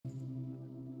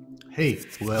Hey,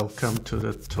 welcome to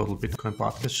the Total Bitcoin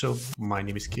podcast show. My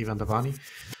name is Keivan Davani.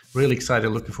 Really excited,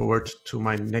 looking forward to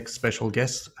my next special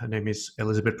guest. Her name is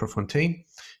Elisabeth Préfontaine.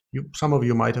 Some of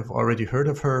you might have already heard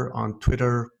of her on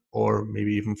Twitter or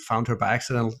maybe even found her by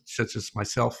accident, such as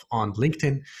myself on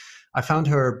LinkedIn. I found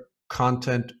her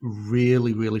content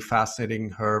really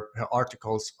fascinating. Her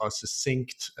articles are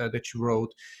succinct that she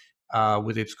wrote.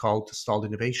 With it's called Stalled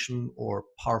Innovation or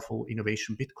Powerful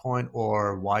Innovation Bitcoin,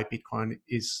 or Why Bitcoin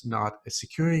is Not a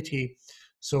Security.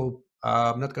 So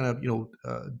I'm not going to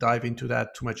dive into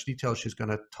that too much detail. She's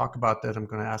going to talk about that. I'm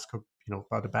going to ask her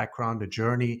about the background, the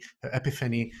journey, her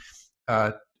epiphany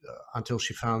until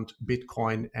she found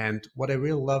Bitcoin. And what I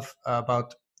really love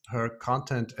about her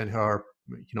content and her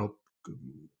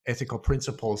ethical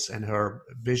principles and her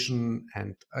vision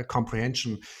and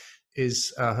comprehension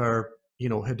is her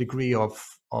degree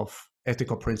of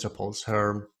ethical principles,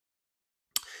 her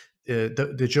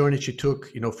the journey she took,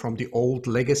 from the old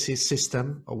legacy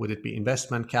system, or would it be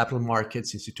investment, capital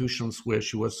markets, institutions, where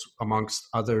she was amongst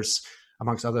other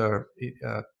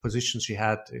positions she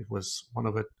had. It was one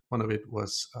of it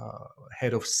was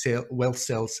head of wealth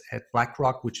sales at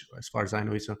BlackRock, which, as far as I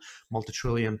know, is a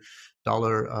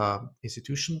multi-trillion-dollar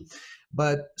institution.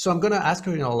 But so I'm going to ask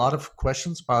her, a lot of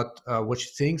questions about what she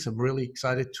thinks. I'm really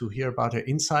excited to hear about her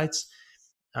insights.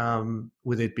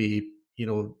 Would it be,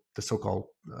 the so-called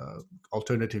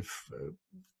alternative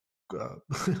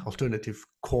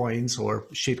coins, or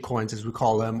shit coins as we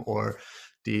call them, or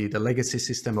the legacy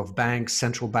system of banks,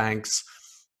 central banks.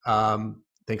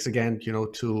 Thanks again,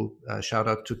 to shout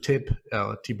out to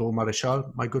Thibault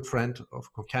Maréchal, my good friend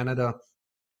from Canada.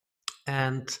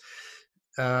 And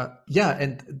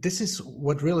and this is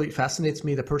what really fascinates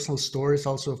me, the personal stories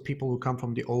also of people who come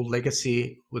from the old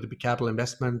legacy, would it be capital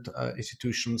investment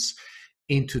institutions,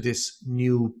 into this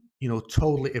new,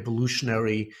 totally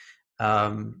evolutionary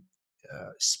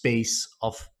space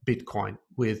of Bitcoin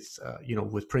with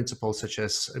principles such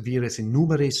as vires in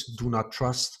numeris, do not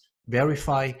trust,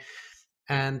 verify.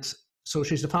 And so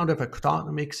she's the founder of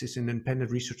Economics, is an independent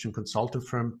research and consulting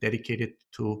firm dedicated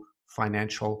to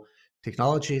financial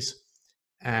technologies.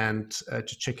 And to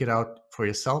check it out for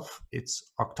yourself,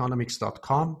 it's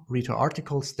octonomics.com. Read her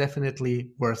articles,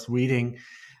 definitely worth reading.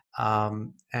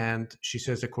 And she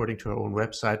says, according to her own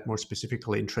website, more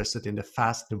specifically interested in the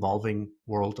fast evolving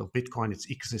world of Bitcoin, its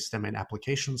ecosystem and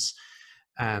applications.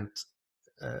 And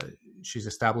she's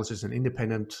established as an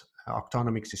independent.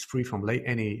 Octonomics is free from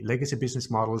any legacy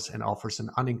business models and offers an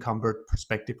unencumbered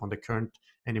perspective on the current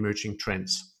and emerging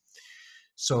trends.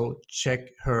 So check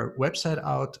her website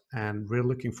out, and we're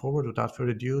looking forward. Without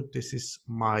further ado, this is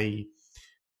my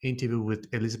interview with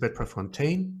Elisabeth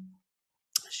Préfontaine.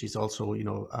 She's also,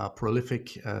 a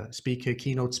prolific speaker,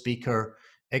 keynote speaker,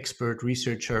 expert,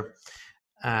 researcher.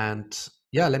 And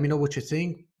let me know what you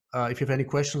think. If you have any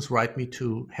questions, write me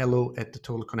to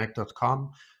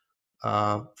hello@thetotalconnect.com.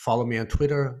 Follow me on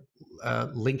Twitter,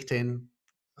 LinkedIn,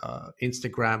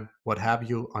 Instagram, what have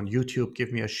you, on YouTube.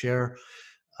 Give me a share,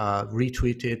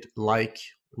 retweet it, it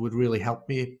would really help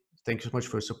me. Thank you so much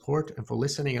for your support and for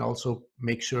listening. And also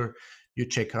make sure you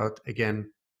check out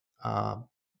again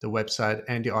the website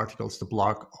and the articles, the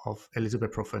blog of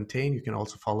Elisabeth Préfontaine. You can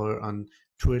also follow her on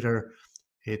Twitter.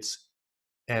 It's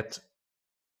at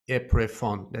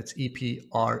eprefon. That's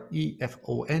EPREFON.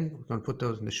 We're going to put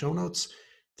those in the show notes.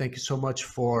 Thank you so much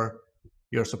for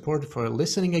your support, for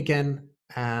listening again.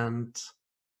 And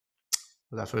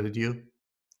without further ado,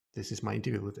 this is my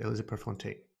interview with Elisabeth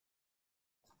Préfontaine.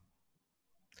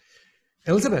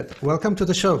 Elisabeth, welcome to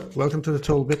the show. Welcome to the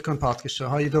Total Bitcoin podcast show.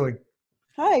 How are you doing?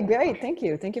 Hi, great. Thank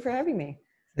you. Thank you for having me.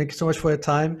 Thank you so much for your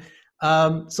time.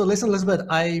 So listen, Elisabeth,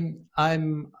 I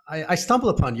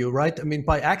stumbled upon you, right? I mean,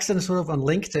 by accident, sort of on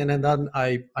LinkedIn, and then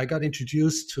I got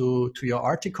introduced to your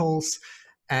articles,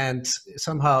 and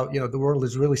somehow, the world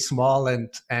is really small. And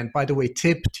by the way,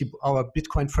 our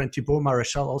Bitcoin friend Thibault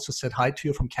Maréchal also said hi to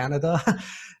you from Canada.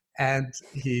 And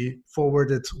he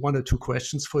forwarded one or two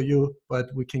questions for you,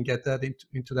 but we can get that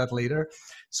into that later.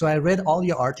 So I read all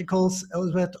your articles,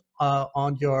 Elisabeth,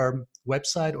 on your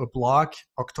website or blog,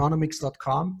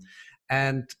 octonomics.com,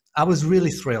 and I was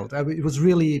really thrilled. It was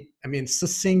really,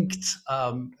 succinct,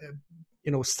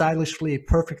 stylishly,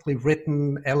 perfectly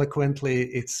written, eloquently.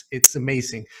 It's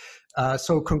amazing.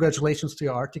 So congratulations to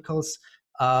your articles.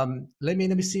 Let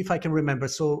me see if I can remember.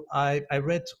 So I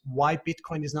read Why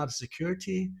Bitcoin is Not a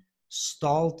Security,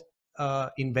 Stalled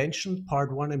Invention,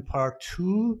 part 1 and part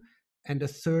 2, and the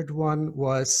third one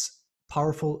was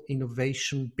Powerful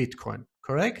Innovation Bitcoin,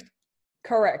 correct?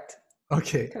 Correct.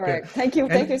 Okay. Correct. Good. Thank you.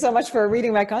 Thank you so much for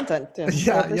reading my content. I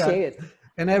appreciate it.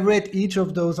 And I read each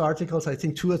of those articles, I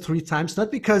think 2 or 3 times, not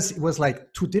because it was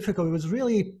like too difficult. It was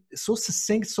really so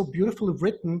succinct, so beautifully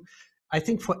written. I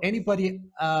think for anybody,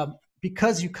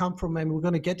 because you come from, and we're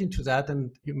going to get into that,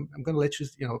 and I'm going to let you,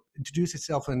 introduce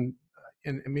yourself and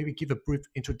maybe give a brief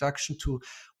introduction to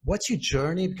what's your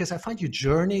journey, because I find your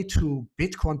journey to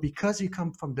Bitcoin, because you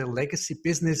come from the legacy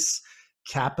business,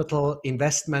 capital,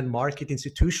 investment, market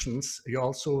institutions. You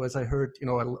also, as I heard,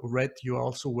 I read, you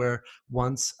also were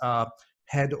once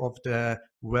head of the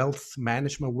wealth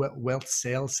management, wealth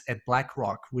sales at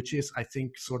BlackRock, which is, I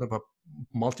think, sort of a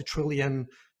multi-trillion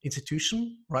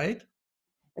institution, right?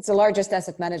 It's the largest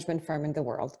asset management firm in the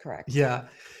world, correct? Yeah.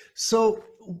 So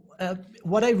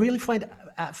what I really find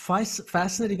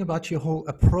fascinating about your whole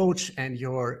approach and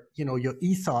your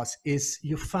ethos is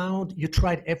you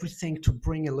tried everything to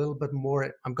bring a little bit more.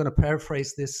 I'm going to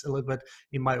paraphrase this a little bit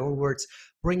in my own words.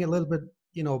 Bring a little bit,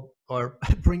 or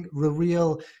bring the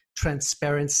real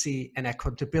transparency and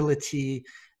accountability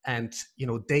and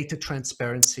data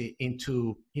transparency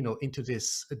into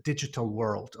this digital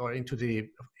world, or into the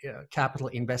capital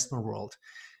investment world.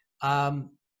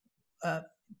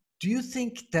 Do you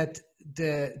think that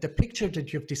the picture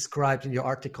that you've described in your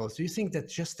articles, do you think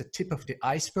that's just the tip of the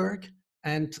iceberg?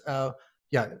 And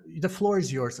the floor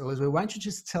is yours, Elisabeth. Why don't you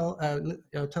just tell a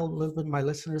little bit my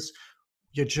listeners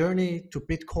your journey to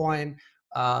Bitcoin?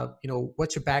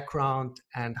 What's your background,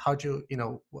 and how do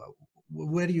you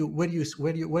where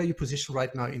are you positioned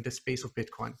right now in the space of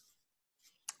Bitcoin?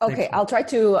 Okay, I'll try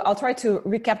to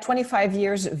recap 25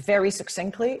 years very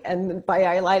succinctly, and by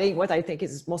highlighting what I think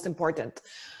is most important.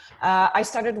 I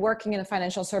started working in the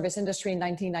financial service industry in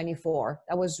 1994.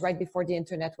 That was right before the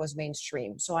internet was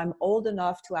mainstream. So I'm old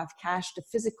enough to have cashed a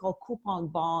physical coupon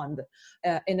bond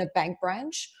in a bank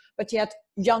branch, but yet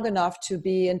young enough to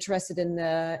be interested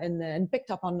and picked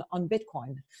up on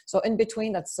Bitcoin. So in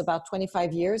between, that's about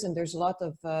 25 years, and there's a lot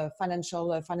of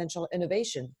financial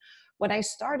innovation. When I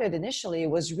started initially, it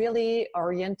was really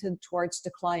oriented towards the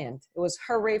client. It was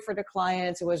hooray for the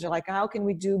clients. It was like, how can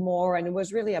we do more? And it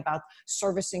was really about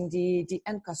servicing the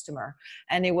end customer.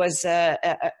 And it was a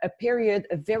period,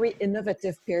 a very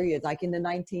innovative period, like in the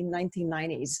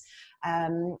 1990s.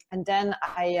 And then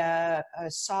I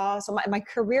saw, so my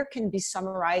career can be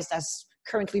summarized as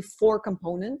currently 4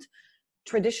 components: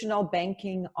 traditional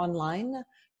banking online,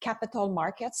 capital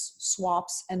markets,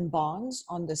 swaps and bonds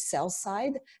on the sell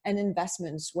side, and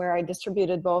investments, where I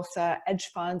distributed both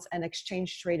hedge funds and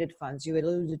exchange traded funds. You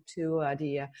alluded to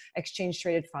the exchange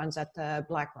traded funds at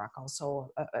BlackRock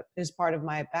also is part of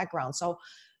my background. So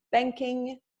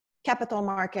banking, capital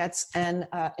markets, and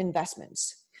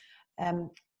investments.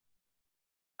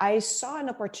 I saw an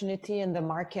opportunity in the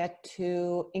market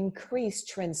to increase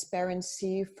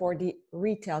transparency for the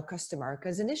retail customer,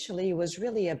 because initially it was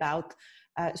really about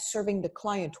serving the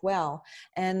client well.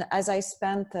 And as I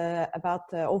spent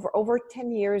over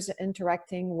 10 years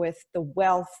interacting with the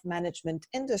wealth management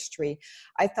industry,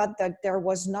 I thought that there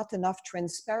was not enough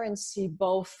transparency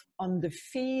both on the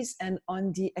fees and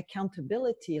on the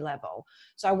accountability level.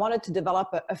 So I wanted to develop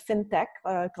a fintech,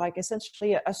 like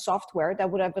essentially a software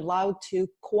that would have allowed to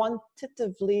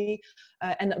quantitatively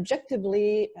and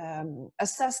objectively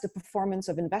assess the performance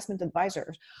of investment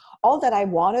advisors. All that I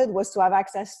wanted was to have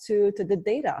access to the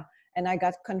data. And I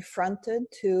got confronted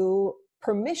to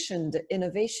permissioned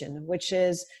innovation, which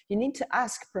is you need to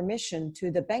ask permission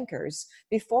to the bankers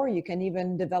before you can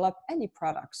even develop any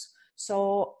products.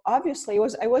 So obviously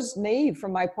I was naive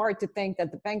from my part to think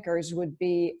that the bankers would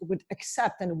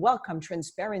accept and welcome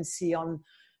transparency on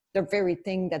the very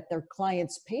thing that their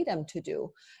clients pay them to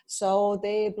do. So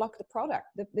they block the product,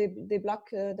 they block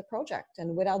the project,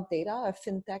 and without data, a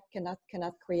fintech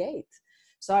cannot create.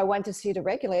 So I went to see the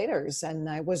regulators, and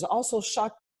I was also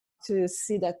shocked to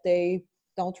see that they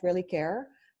don't really care.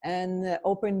 And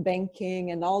open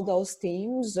banking and all those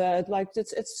themes, like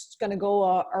it's going to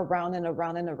go around and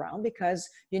around and around, because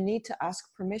you need to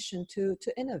ask permission to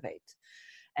innovate.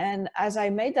 And as I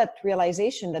made that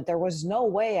realization that there was no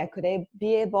way I could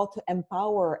be able to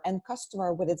empower end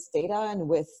customer with its data and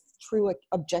with true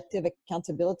objective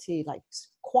accountability, like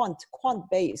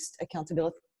quant-based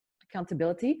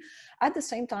accountability. At the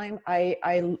same time,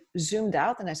 I zoomed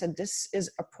out and I said, this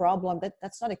is a problem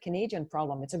that's not a Canadian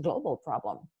problem, it's a global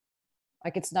problem.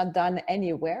 Like, it's not done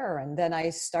anywhere. And then I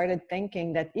started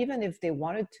thinking that even if they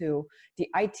wanted to, the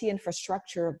IT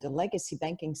infrastructure of the legacy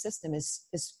banking system is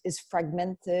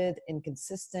fragmented,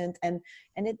 inconsistent, and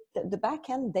the back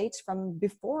end dates from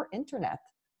before internet.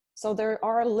 So there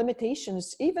are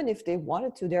limitations, even if they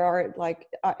wanted to. There are like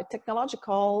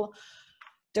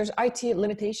there's IT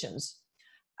limitations.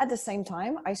 At the same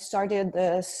time, I started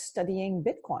studying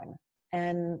Bitcoin.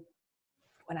 And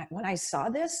when I saw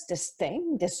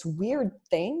this weird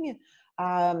thing,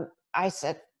 I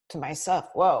said to myself,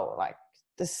 whoa, like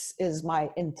this is my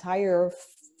entire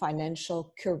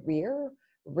financial career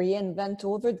reinvented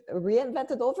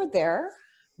over there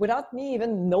without me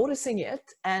even noticing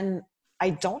it. And I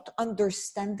don't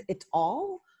understand it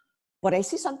all, but I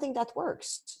see something that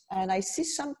works. And I see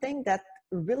something that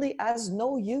really has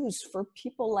no use for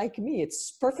people like me.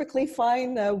 It's perfectly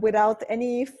fine without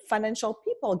any financial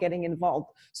people getting involved.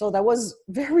 So that was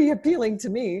very appealing to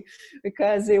me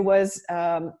because it was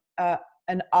an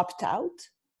opt-out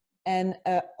and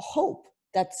a hope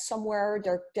that somewhere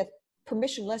that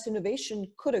permissionless innovation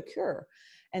could occur.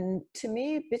 And to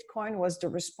me, Bitcoin was the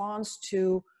response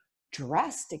to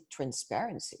drastic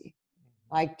transparency,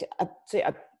 like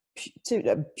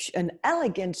an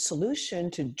elegant solution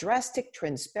to drastic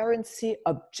transparency,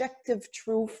 objective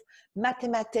truth,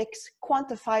 mathematics,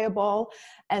 quantifiable.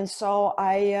 And so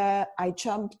I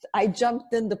jumped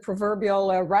in the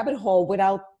proverbial rabbit hole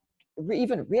without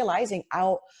even realizing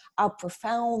how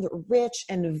profound, rich,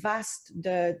 and vast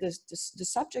the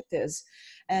subject is.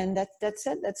 And that's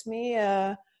it. That's me.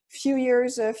 A few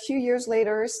years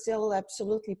later, still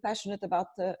absolutely passionate about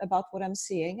what I'm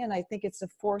seeing. And I think it's the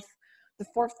fourth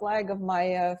leg of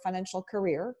my financial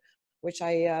career, which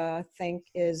I think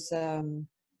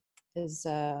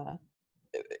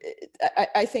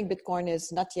I think Bitcoin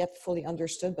is not yet fully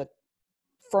understood, but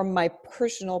from my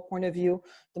personal point of view,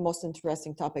 the most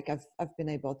interesting topic I've been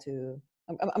able to.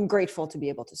 I'm grateful to be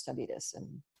able to study this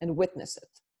and witness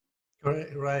it.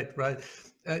 Right.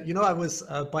 I was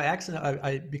by accident.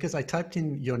 I because I typed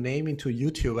in your name into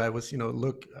YouTube. I was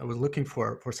looking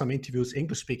for some interviews,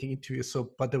 English speaking interviews.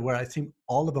 So, but there were, I think,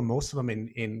 all of them, most of them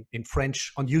in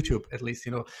French on YouTube at least.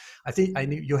 I think I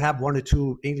knew you have one or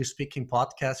two English speaking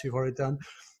podcasts you've already done.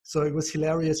 So it was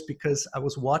hilarious because I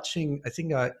was watching. I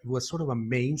think it was sort of a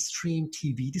mainstream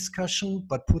TV discussion,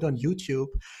 but put on YouTube,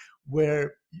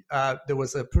 where there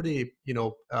was a pretty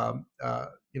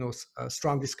a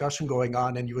strong discussion going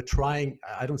on, and you were trying,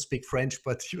 I don't speak French,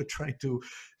 but you were trying to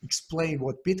explain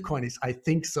what Bitcoin is. I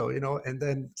think so, and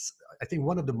then I think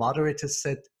one of the moderators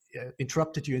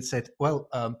interrupted you and said, well,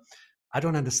 I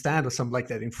don't understand, or something like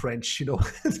that in French,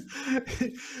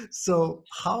 So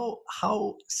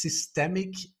how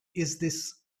systemic is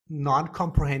this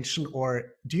non-comprehension,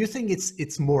 or do you think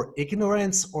it's more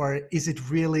ignorance, or is it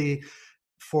really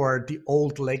for the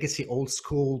old legacy, old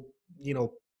school,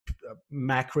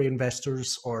 macro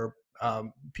investors, or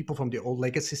people from the old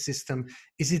legacy system?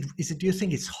 Is it? Do you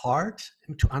think it's hard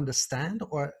to understand,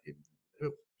 or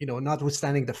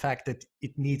notwithstanding the fact that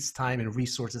it needs time and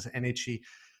resources, energy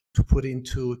to put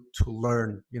into to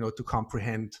learn, to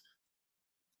comprehend?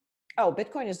 Oh,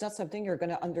 Bitcoin is not something you're going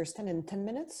to understand in 10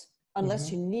 minutes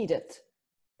unless you need it.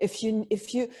 If you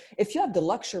have the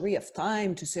luxury of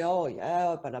time to say, oh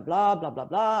yeah, blah blah blah blah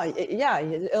blah, yeah,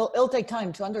 it'll take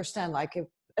time to understand, like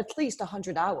at least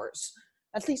 100 hours,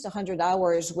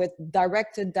 with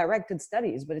directed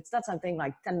studies. But it's not something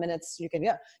like 10 minutes. You can,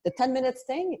 the 10 minutes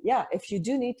thing, if you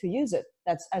do need to use it,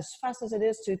 that's as fast as it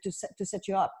is to set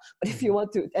you up. But if you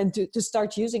want to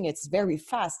start using it, it's very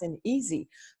fast and easy.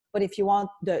 But if you want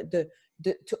to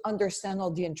understand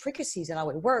all the intricacies and how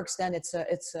it works, then it's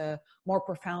a more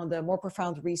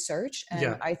profound research.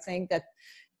 And I think that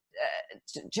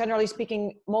generally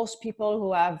speaking, most people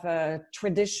who have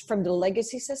tradition from the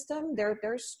legacy system, they're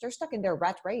stuck in their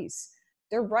rat race.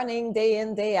 They're running day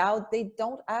in, day out. They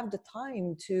don't have the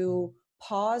time to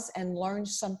pause and learn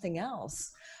something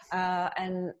else.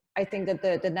 And I think that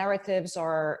the narratives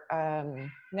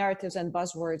and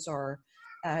buzzwords are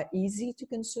easy to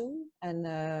consume, and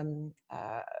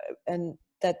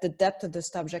that the depth of the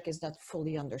subject is not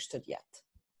fully understood yet.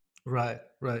 Right.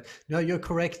 No, you're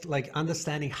correct. Like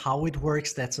understanding how it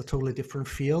works, that's a totally different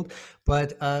field.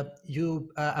 But I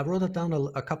wrote it down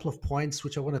a couple of points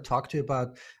which I want to talk to you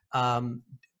about. I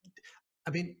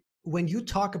mean, when you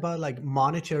talk about like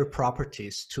monetary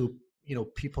properties to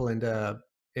people in the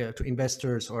to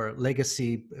investors or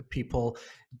legacy people,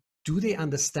 do they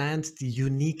understand the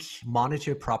unique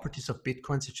monetary properties of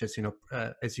Bitcoin, such as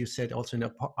you said also in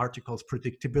the articles,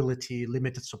 predictability,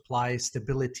 limited supply,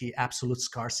 stability, absolute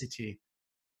scarcity?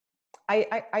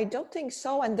 I don't think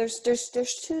so. And there's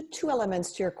two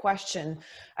elements to your question.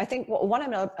 I think one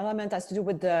element has to do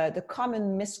with the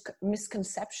common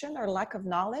misconception or lack of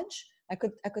knowledge. I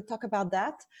could talk about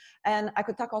that, and I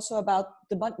could talk also about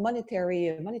the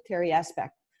monetary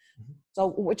aspect. Mm-hmm.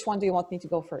 So which one do you want me to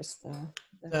go first?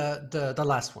 The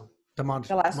last one. The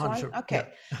last one? Okay.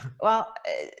 Yeah. Well,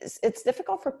 it's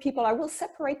difficult for people. I will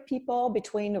separate people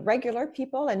between regular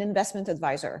people and investment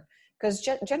advisor, Because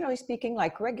generally speaking,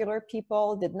 like regular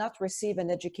people did not receive an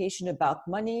education about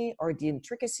money or the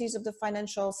intricacies of the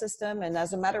financial system. And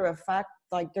as a matter of fact,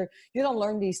 like you don't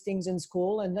learn these things in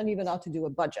school and don't even know how to do a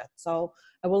budget. So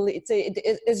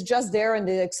it's just there and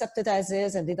they accept it as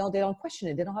is and they don't question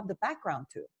it. They don't have the background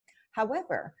to.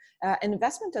 However, an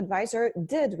investment advisor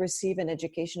did receive an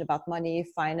education about money,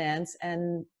 finance,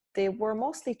 and they were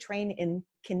mostly trained in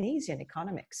Keynesian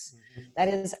economics. Mm-hmm. That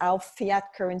is how fiat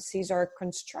currencies are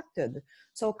constructed.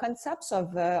 So concepts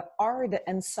of hard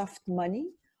and soft money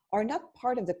are not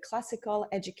part of the classical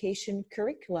education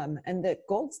curriculum, and the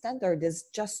gold standard is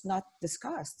just not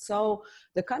discussed. So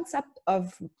the concept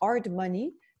of hard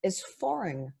money is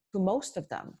foreign to most of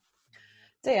them.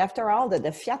 So after all,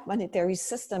 the fiat monetary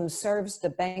system serves the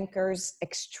bankers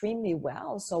extremely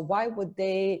well. So why would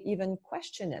they even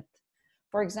question it?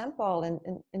 For example,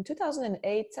 in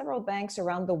 2008, several banks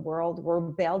around the world were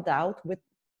bailed out with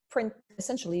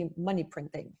essentially money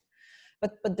printing.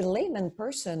 But the layman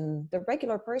person, the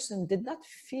regular person, did not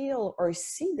feel or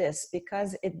see this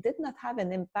because it did not have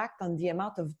an impact on the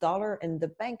amount of dollar in the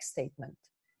bank statement.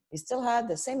 He still had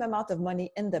the same amount of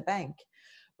money in the bank,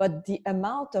 but the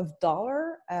amount of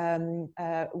dollar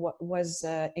was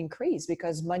increased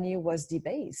because money was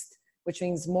debased, which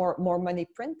means more money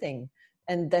printing.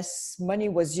 And this money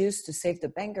was used to save the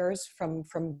bankers from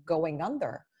going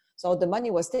under. So the money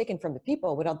was taken from the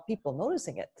people without people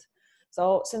noticing it.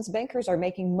 So since bankers are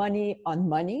making money on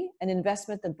money, an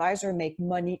investment advisor make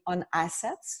money on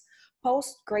assets.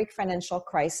 Post Great Financial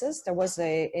Crisis, there was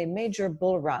a major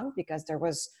bull run because there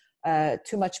was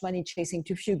too much money chasing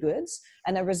too few goods.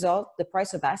 And as a result, the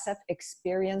price of asset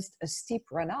experienced a steep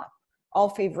run up, all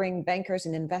favoring bankers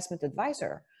and investment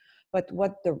advisor. But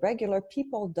what the regular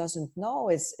people doesn't know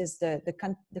is the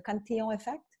Cantillon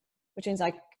effect, which means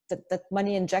like that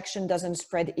money injection doesn't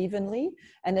spread evenly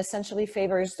and essentially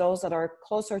favors those that are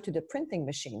closer to the printing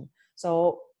machine.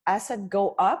 So assets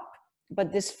go up,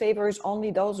 but this favors only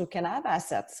those who can have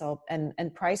assets. So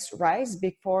and price rise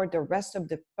before the rest of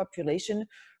the population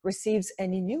receives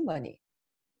any new money.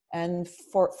 And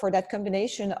for that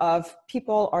combination of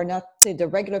people are not, the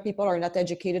regular people are not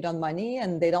educated on money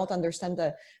and they don't understand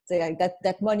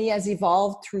that money has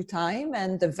evolved through time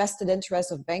and the vested interest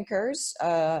of bankers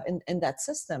in that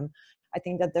system. I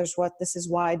think that this is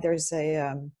why there's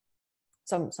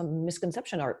some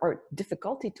misconception or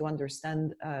difficulty to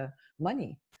understand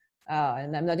money.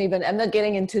 And I'm not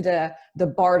getting into the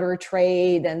barter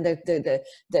trade and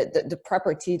the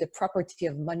property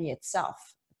of money itself.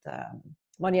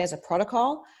 Money as a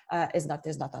protocol is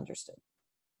not understood.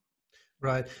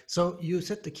 Right. So you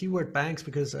said the keyword banks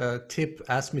because Tip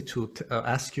asked me to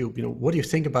ask you, what do you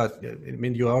think about? I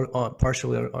mean, you are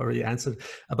partially already answered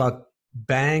about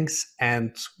banks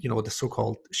and the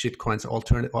so-called shit coins,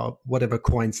 alternative or whatever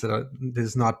coins that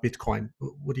is not Bitcoin.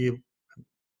 What do you?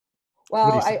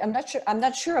 Well, I'm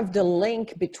not sure of the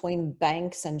link between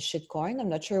banks and shitcoin. I'm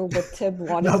not sure what Tib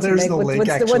wanted no, there's to make. No link,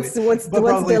 what's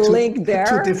the link there?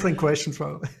 Two different questions,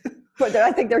 probably. But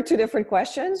I think they're two different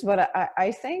questions. But I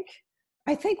think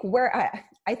where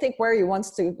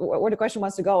the question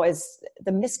wants to go is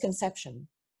the misconception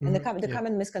and the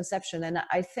common misconception. And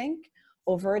I think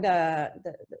over the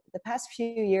past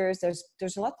few years,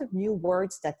 there's a lot of new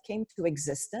words that came to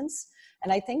existence.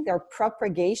 And I think their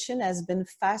propagation has been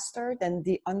faster than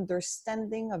the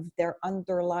understanding of their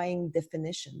underlying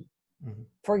definition. Mm-hmm.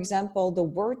 For example, the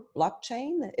word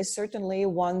blockchain is certainly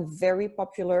one very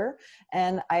popular,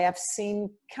 and I have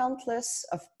seen countless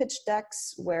of pitch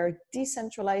decks where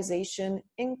decentralization,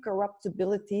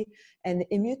 incorruptibility, and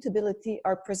immutability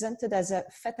are presented as a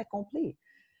fait accompli.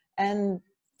 And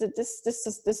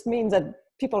this means that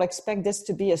people expect this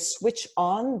to be a switch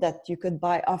on that you could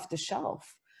buy off the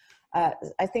shelf.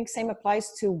 I think same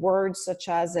applies to words such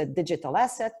as a digital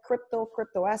asset, crypto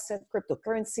asset,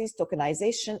 cryptocurrencies,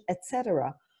 tokenization,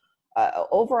 etc.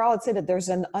 Overall, I'd say that there's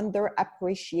an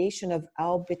underappreciation of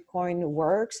how Bitcoin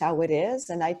works, how it is.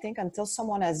 And I think until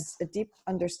someone has a deep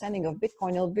understanding of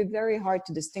Bitcoin, it'll be very hard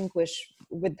to distinguish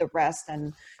with the rest.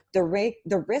 And the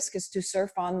risk is to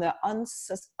surf on the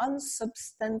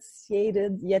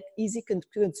unsubstantiated yet easy to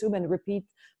consume and repeat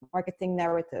marketing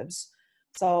narratives.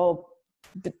 So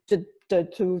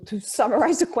to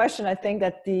summarize the question, I think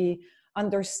that the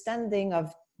understanding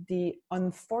of the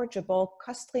unforgeable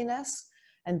costliness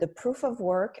and the proof of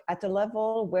work at a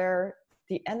level where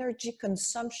the energy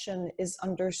consumption is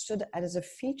understood as a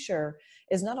feature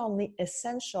is not only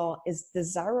essential, is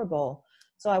desirable.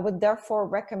 So I would therefore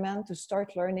recommend to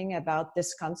start learning about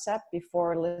this concept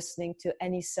before listening to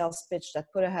any sales pitch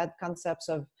that put ahead concepts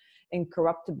of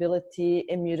incorruptibility,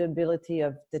 immutability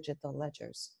of digital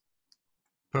ledgers.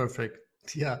 Perfect.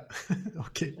 Yeah.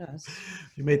 Okay. Yes.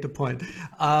 You made the point.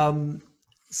 Um,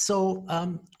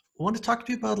 I want to talk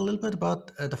to you about a little bit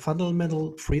about the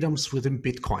fundamental freedoms within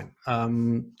Bitcoin.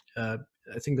 I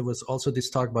think there was also this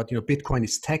talk about, Bitcoin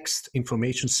is text,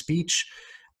 information, speech.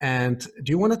 And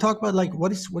do you want to talk about like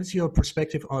what is your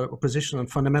perspective or position on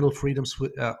fundamental freedoms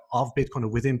of Bitcoin or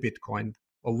within Bitcoin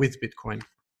or with Bitcoin?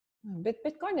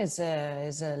 Bitcoin is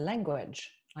a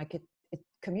language. Like it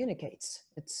communicates.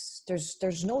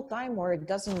 There's no time where it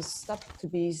doesn't stop to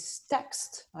be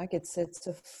text. Like it's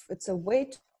a way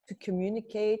to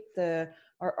communicate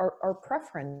our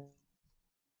preference,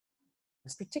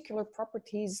 particular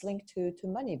properties linked to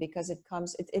money, because it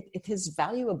is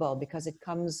valuable, because it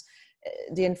comes,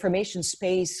 the information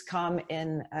space come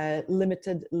in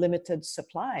limited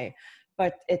supply,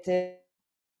 but it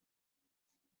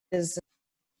is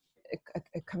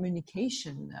a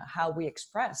communication, how we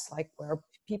express, like where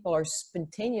people are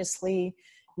spontaneously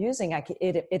using, like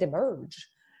it emerged.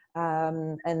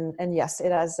 And yes,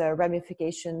 it has a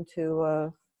ramification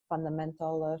to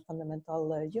fundamental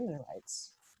human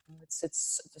rights. It's the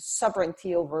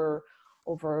sovereignty over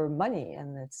money,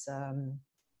 and it's a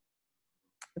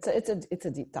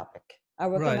deep topic. I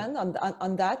Right. recommend on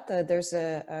that. There's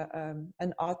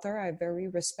an author I very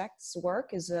respect's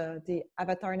work is the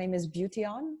avatar name is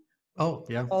Beautyon. Oh,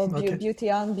 yeah. Oh, Okay.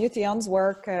 Beautyon's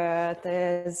work I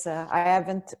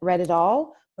haven't read it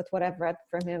all, but what I've read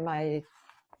from him, I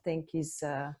think he's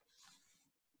the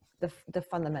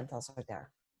fundamentals are there.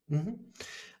 Mhm.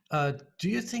 Do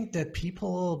you think that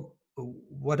people,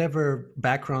 whatever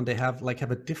background they have, like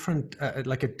have a different,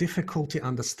 like a difficulty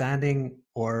understanding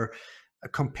or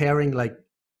comparing like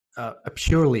a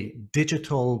purely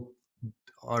digital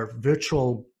or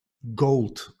virtual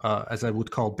gold, as I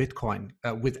would call Bitcoin,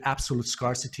 with absolute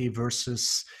scarcity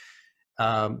versus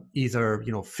either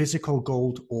physical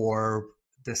gold or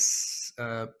the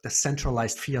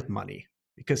centralized fiat money?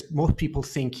 Because most people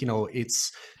think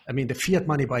it's, I mean, the fiat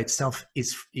money by itself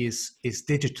is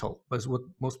digital, but what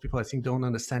most people I think don't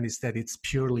understand is that it's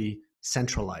purely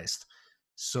centralized.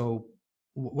 So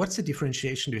what's the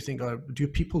differentiation, do you think, or do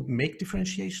people make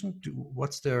differentiation?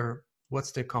 What's their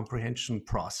comprehension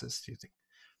process, do you think?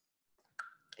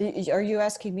 Are you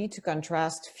asking me to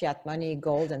contrast fiat money,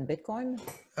 gold, and Bitcoin?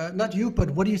 Not you,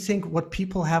 but what do you think? What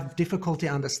people have difficulty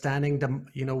understanding them,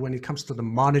 when it comes to the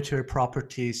monetary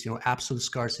properties, absolute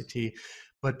scarcity,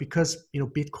 but because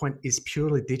Bitcoin is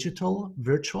purely digital,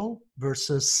 virtual,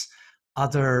 versus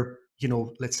other,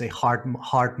 let's say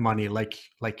hard money like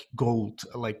gold,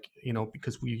 like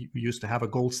because we used to have a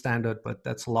gold standard, but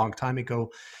that's a long time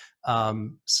ago.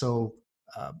 So.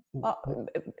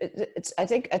 I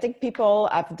think people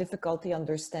have difficulty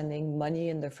understanding money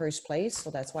in the first place,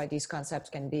 so that's why these concepts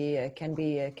can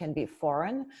be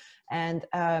foreign, and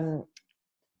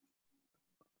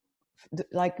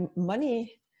like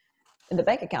money in the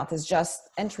bank account is just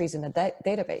entries in a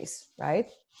database,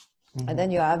 right? Mhm. And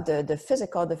then you have the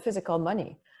physical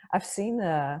money. I've seen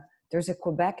there's a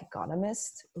Quebec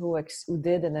economist who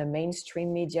did in a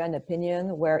mainstream media an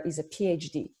opinion where he's a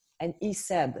PhD, and he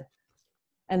said.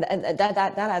 And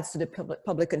that adds to the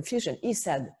public confusion. He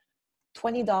said,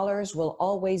 $20 will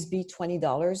always be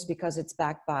 $20 because it's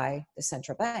backed by the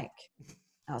central bank.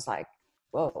 I was like,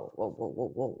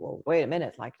 whoa, wait a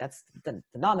minute. Like that's the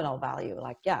nominal value.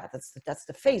 Like, yeah, that's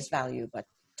the face value. But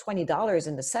 $20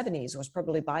 in the 70s was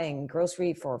probably buying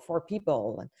grocery for 4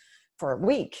 people for a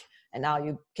week. And now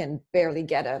you can barely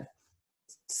get a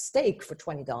steak for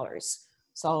 $20.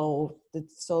 So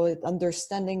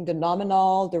understanding the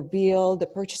nominal, the real, the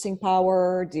purchasing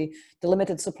power, the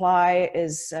limited supply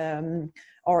is,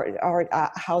 or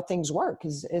how things work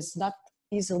is not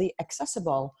easily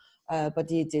accessible. But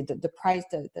the price,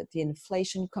 the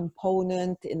inflation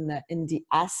component in the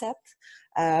asset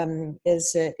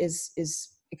is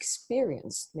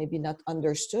experienced, maybe not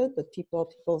understood, but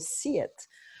people see it.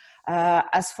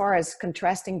 As far as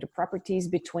contrasting the properties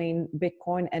between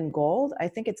Bitcoin and gold, I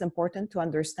think it's important to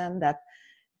understand that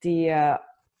the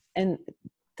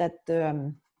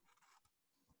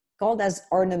gold has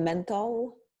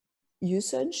ornamental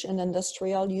usage and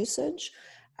industrial usage,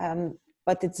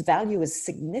 but its value is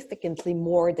significantly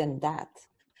more than that.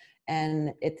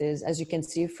 And it is, as you can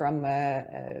see from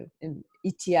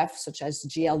ETFs such as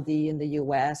GLD in the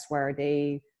US, where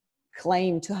they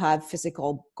claim to have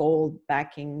physical gold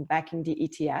backing the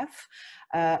ETF.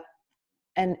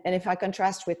 And if I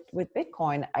contrast with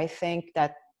Bitcoin, I think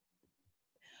that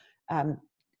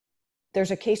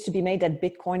there's a case to be made that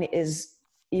Bitcoin is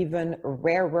even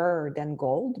rarer than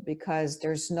gold because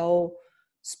there's no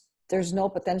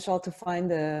potential to find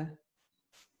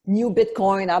new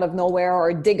Bitcoin out of nowhere,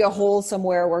 or dig a hole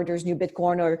somewhere where there's new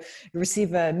Bitcoin, or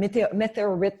receive a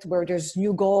meteorite where there's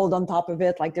new gold on top of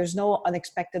it. Like there's no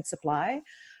unexpected supply.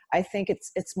 I think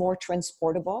it's more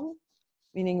transportable,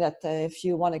 meaning that if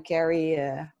you want to carry,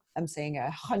 I'm saying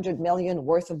 100 million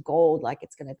worth of gold, like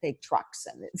it's going to take trucks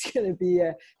and it's going to be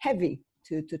heavy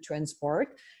to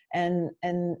transport. And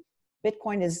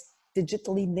Bitcoin is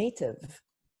digitally native.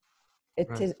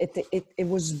 It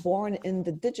was born in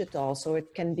the digital, so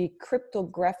it can be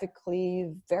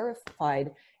cryptographically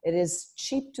verified. It is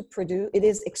cheap to produce, it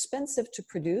is expensive to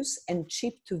produce and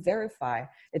cheap to verify.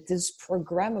 It is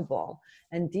programmable.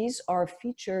 And these are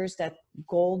features that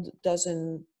gold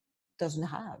doesn't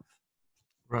have.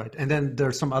 Right. And then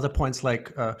there's some other points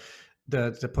like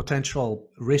the potential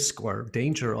risk or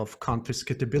danger of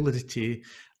confiscatability,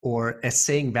 or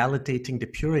assaying, validating the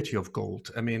purity of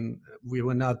gold. I mean, we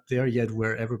were not there yet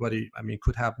where everybody, I mean,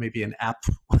 could have maybe an app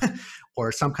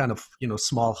or some kind of,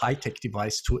 small high-tech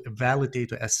device to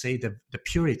validate or assay the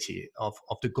purity of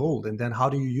the gold. And then how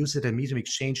do you use it at medium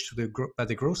exchange to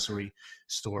the grocery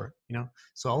store,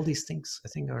 So all these things, I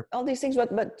think, are... All these things,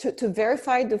 but to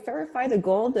verify the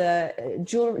gold,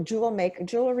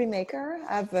 jewelry maker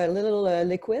have a little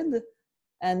liquid,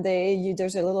 and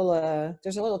there's a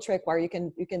little trick where you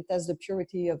can test the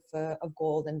purity of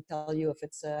gold and tell you if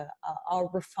it's how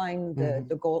refined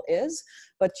the gold is.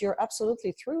 But you're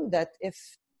absolutely true that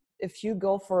if you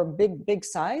go for a big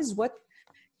size, what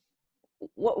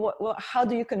how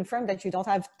do you confirm that you don't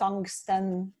have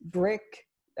tungsten brick?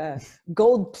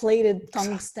 Gold-plated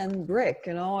tungsten brick,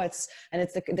 it's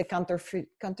the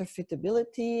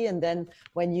counterfeitability. And then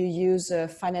when you use a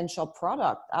financial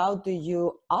product, how do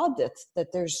you audit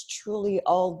that there's truly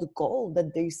all the gold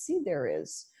that they see there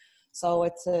is? So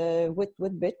it's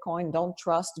with Bitcoin, don't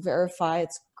trust, verify.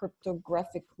 It's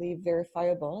cryptographically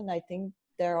verifiable, and I think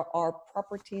there are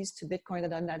properties to Bitcoin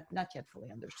that are not yet fully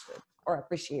understood or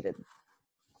appreciated.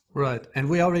 Right. And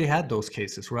we already had those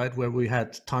cases, right, where we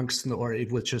had tungsten or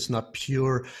it was just not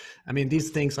pure. I mean, these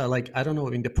things are like, I don't know,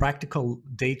 in the practical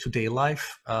day-to-day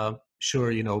life, sure,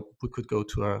 we could go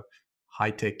to a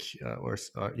high-tech or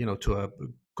to a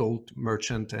gold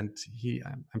merchant, and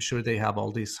I'm sure they have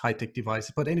all these high-tech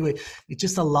devices. But anyway, it's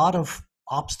just a lot of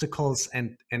obstacles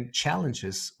and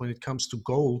challenges when it comes to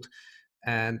gold.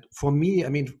 And for me, I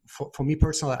mean, for me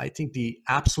personally, I think the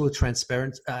absolute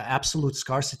absolute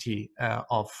scarcity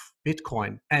of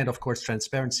Bitcoin, and of course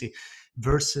transparency,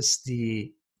 versus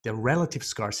the relative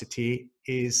scarcity,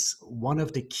 is one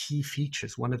of the key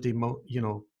features, one of the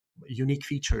unique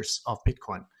features of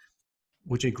Bitcoin.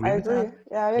 Would you agree with that?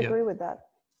 Yeah, I agree with that.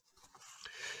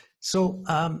 So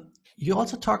you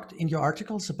also talked in your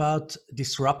articles about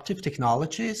disruptive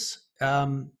technologies.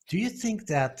 Do you think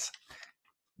that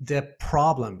the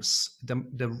problems,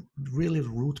 the really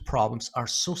root problems, are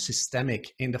so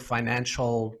systemic in the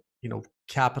financial,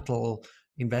 capital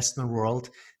investment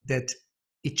world that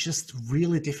it's just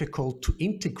really difficult to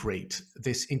integrate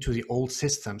this into the old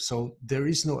system? So there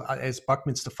is no, as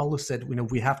Buckminster Fuller said,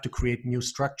 we have to create new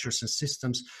structures and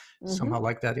systems somehow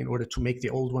like that in order to make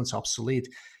the old ones obsolete.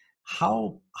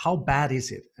 How bad is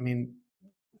it? I mean,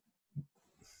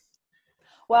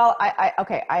 well,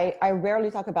 I rarely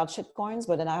talk about shitcoins,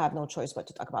 but then I have no choice but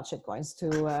to talk about shitcoins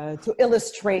to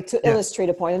illustrate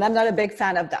a point. And I'm not a big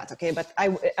fan of that, okay? But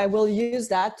I will use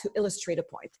that to illustrate a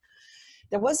point.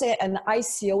 There was an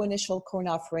ICO, initial coin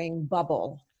offering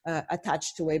bubble,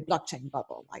 attached to a blockchain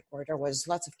bubble, like where there was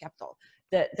lots of capital.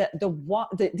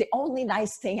 The only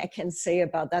nice thing I can say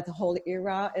about that whole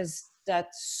era is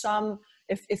that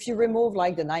if you remove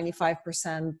like the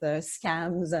 95%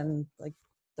 scams and like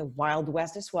the Wild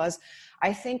West this was,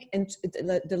 I think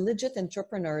the legit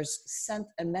entrepreneurs sent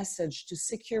a message to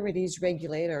securities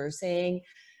regulators saying,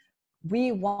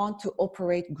 we want to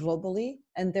operate globally,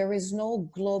 and there is no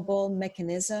global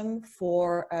mechanism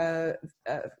for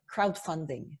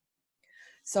crowdfunding.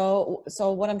 So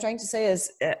what I'm trying to say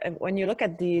is, when you look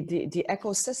at the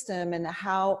ecosystem and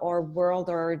how our world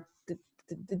are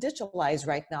digitalized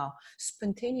right now,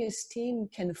 spontaneous team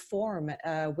can form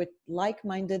with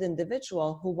like-minded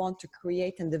individual who want to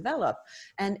create and develop,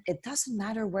 and it doesn't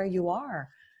matter where you are.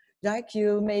 Like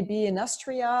you may be in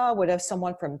Austria with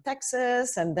someone from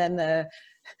Texas, and then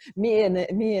me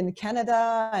in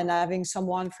Canada, and having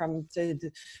someone from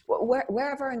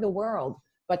wherever in the world.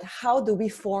 But how do we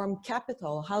form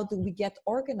capital? How do we get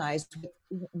organized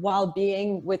while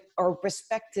being with our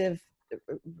respective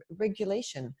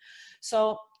regulation?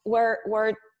 So where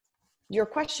your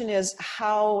question is,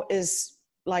 how is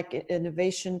like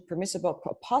innovation permissible,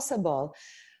 possible?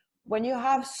 when you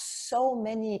have so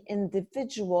many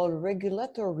individual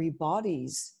regulatory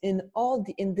bodies in all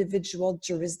the individual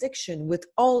jurisdiction, with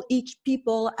each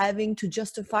people having to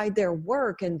justify their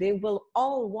work, and they will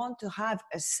all want to have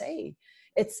a say,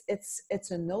 it's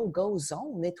a no-go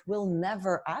zone. It will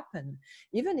never happen.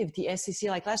 Even if the SEC,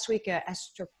 like last week,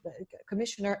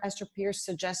 Commissioner Esther Pierce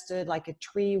suggested like a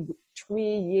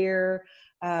three-year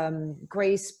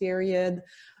grace period.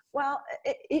 Well,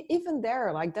 even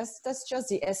there, like that's just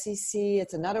the SEC.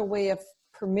 It's another way of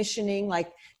permissioning,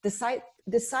 like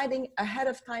deciding ahead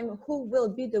of time who will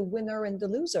be the winner and the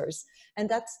losers. And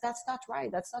that's not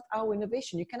right. That's not our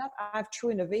innovation. You cannot have true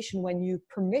innovation when you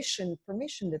permission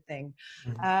the thing.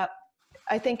 Mm-hmm.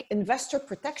 I think investor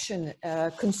protection,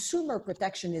 consumer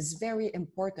protection is very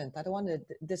important. I don't want to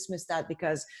dismiss that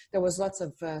because there was lots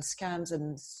of scams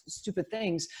and stupid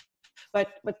things. But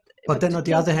then on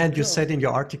the other hand, you said in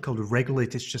your article, the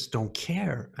regulators just don't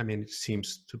care. I mean, it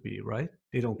seems to be, right?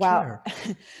 They don't care.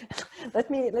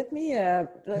 let me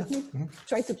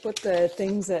try to put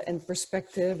things in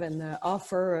perspective and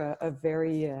offer a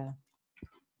very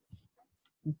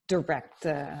direct,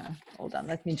 hold on,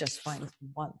 let me just find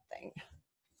one thing.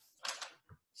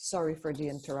 Sorry for the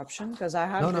interruption, because I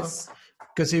have this.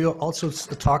 Because you also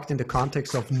talked in the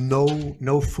context of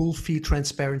no full fee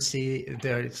transparency.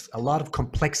 There is a lot of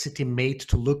complexity made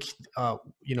to look,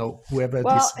 whoever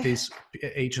these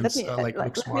agents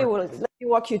look smart. Let me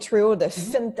walk you through the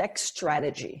fintech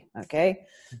strategy, okay?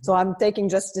 Mm-hmm. So I'm taking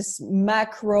just this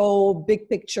macro, big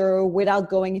picture without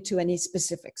going into any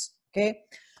specifics, okay?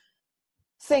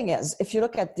 Thing is, if you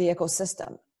look at the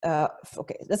ecosystem,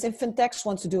 okay, let's say fintechs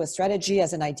wants to do a strategy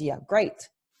as an idea, great.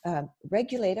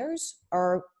 Regulators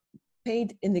are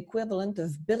paid in the equivalent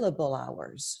of billable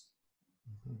hours.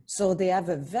 Mm-hmm. So they have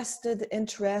a vested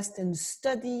interest in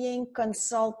studying,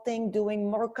 consulting,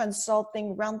 doing more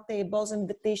consulting, roundtables,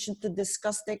 invitation to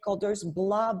discuss stakeholders,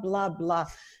 blah, blah, blah.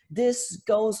 This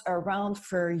goes around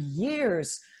for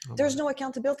years. Oh, there's no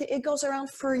accountability. It goes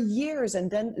around for years. And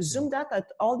then zoom that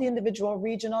at all the individual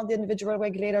region, all the individual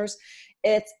regulators.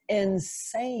 It's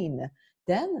insane.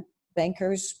 Then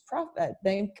bankers profit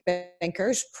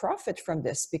from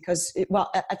this because,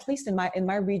 at least in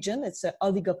my region, it's an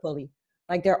oligopoly.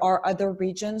 Like there are other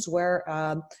regions where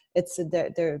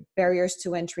the barriers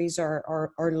to entries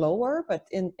are lower, but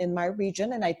in my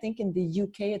region, and I think in the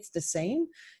UK it's the same,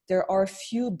 there are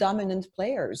few dominant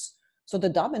players. So the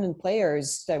dominant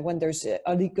players, when there's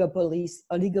oligopoly,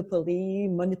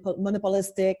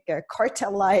 monopolistic,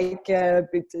 cartel-like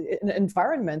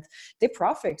environment, they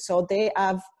profit. So they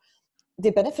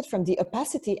benefit from the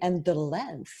opacity and the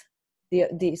length.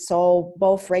 So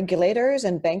both regulators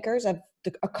and bankers have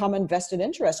a common vested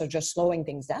interest of just slowing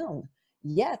things down.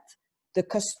 Yet the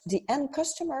end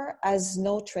customer has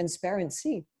no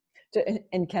transparency.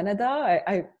 In Canada,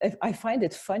 I find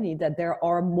it funny that there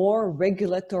are more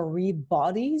regulatory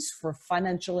bodies for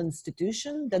financial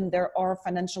institutions than there are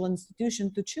financial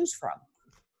institutions to choose from,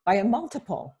 by a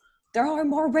multiple. There are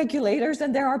more regulators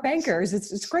than there are bankers.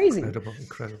 It's crazy.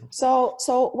 Incredible. So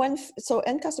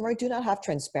end customers do not have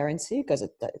transparency because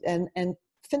and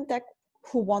fintech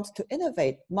who wants to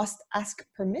innovate must ask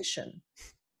permission,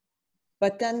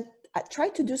 but then try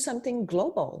to do something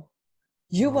global.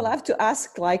 You will have to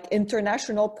ask like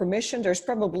international permission. There's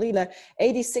probably like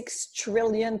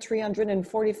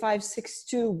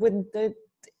 86,345,62 with the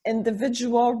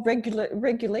individual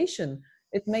regulation.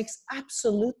 It makes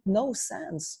absolute no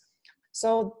sense.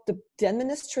 So the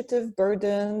administrative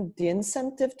burden, the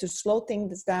incentive to slow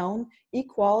things down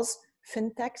equals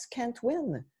fintechs can't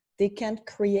win. They can't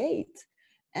create.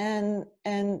 And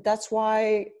that's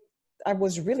why I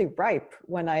was really ripe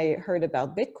when I heard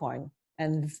about Bitcoin.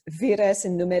 And vires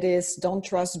in numeris, don't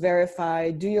trust,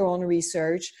 verify, do your own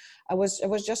research. I was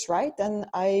just right. And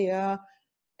I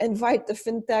invite the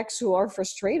fintechs who are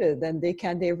frustrated and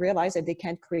they realize that they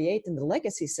can't create in the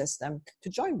legacy system to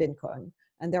join Bitcoin.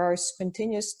 And there are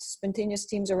spontaneous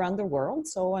teams around the world.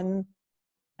 So, and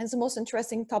it's the most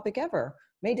interesting topic ever.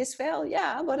 May this fail?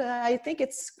 Yeah, but I think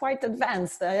it's quite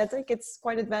advanced. I think it's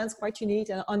quite advanced, quite unique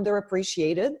and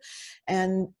underappreciated.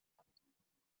 And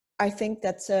I think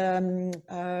that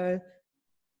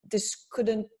this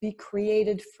couldn't be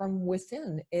created from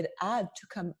within. It had to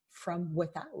come from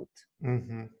without.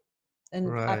 Mm-hmm.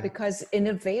 And because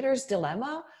innovator's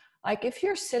dilemma, like if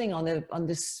you're sitting on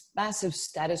this massive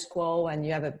status quo and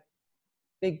you have a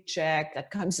big check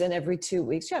that comes in every 2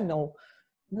 weeks, you have no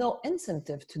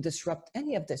incentive to disrupt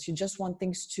any of this. You just want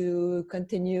things to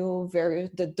continue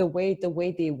the way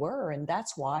they were. And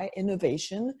that's why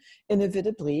innovation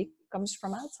inevitably comes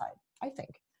from outside, I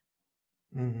think.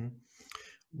 Mm-hmm.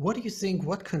 What do you think,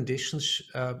 what conditions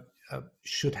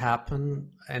should happen,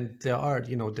 and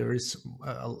there is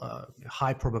a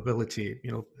high probability,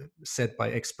 said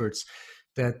by experts,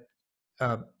 that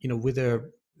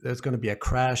whether there's going to be a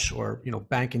crash or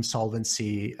bank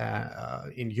insolvency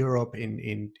in Europe,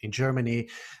 in Germany,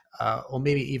 or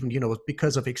maybe even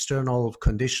because of external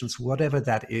conditions, whatever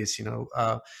that is.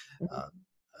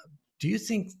 Do you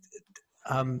think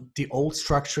the old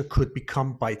structure could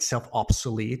become by itself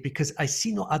obsolete? Because I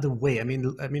see no other way. I mean,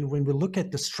 when we look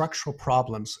at the structural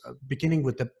problems, beginning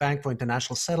with the Bank for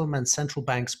International Settlement, central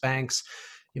banks,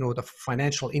 the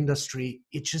financial industry,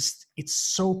 it's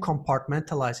so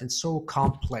compartmentalized and so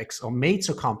complex, or made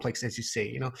so complex, as you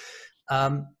say,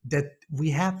 that we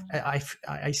have.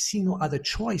 I see no other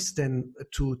choice than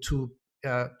to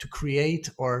create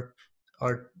or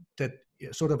that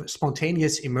sort of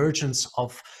spontaneous emergence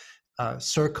of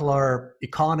circular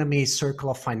economy,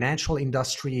 circular financial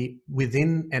industry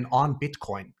within and on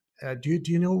Bitcoin. Do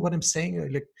you know what I'm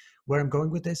saying? Like where I'm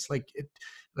going with this? Like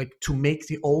to make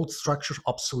the old structures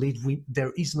obsolete,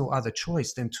 there is no other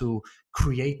choice than to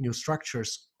create new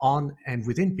structures on and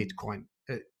within Bitcoin.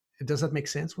 Does that make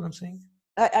sense? What I'm saying?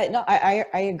 No, I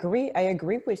agree. I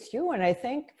agree with you, and I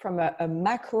think from a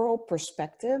macro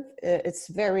perspective, it's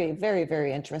very, very,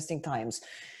 very interesting times,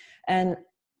 and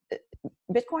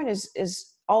Bitcoin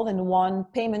is all in one: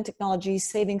 payment technology,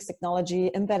 savings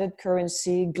technology, embedded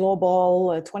currency,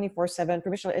 global, 24/7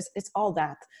 permission. It's all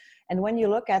that. And when you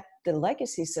look at the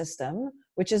legacy system,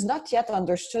 which is not yet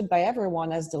understood by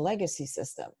everyone as the legacy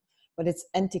system, but it's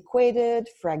antiquated,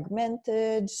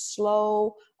 fragmented,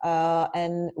 slow,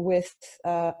 and with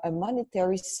a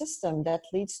monetary system that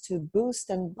leads to boost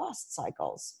and bust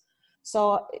cycles.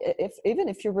 So even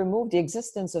if you remove the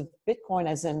existence of Bitcoin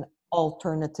as an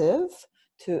alternative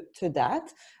to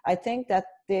that, I think that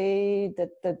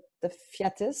the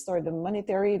fiatist or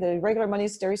the regular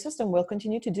monetary system will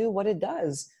continue to do what it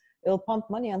does. It'll pump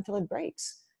money until it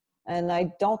breaks. And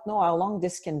I don't know how long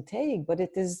this can take, but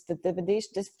it is the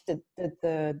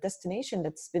destination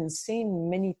that's been seen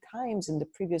many times in the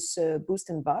previous boost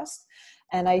and bust.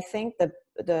 And I think that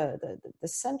the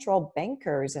central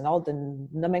bankers and all the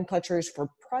nomenclatures for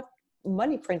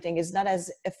money printing is not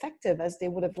as effective as they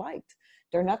would have liked.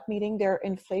 They're not meeting their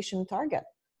inflation target,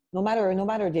 no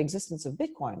matter the existence of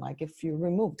Bitcoin. Like if you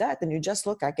remove that, then you just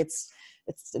look like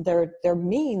their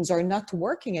means are not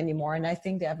working anymore. And I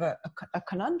think they have a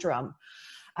conundrum.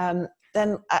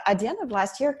 Then at the end of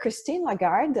last year, Christine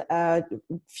Lagarde, a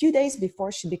few days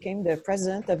before she became the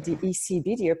president of the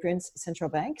ECB, the European Central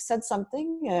Bank, said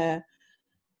something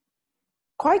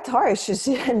quite harsh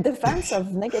in defense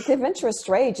of negative interest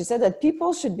rate. She said that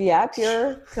people should be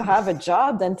happier to have a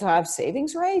job than to have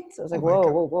savings rate. I was like,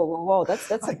 whoa.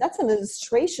 That's an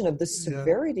illustration of the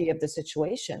severity of the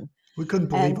situation. We couldn't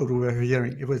believe what we were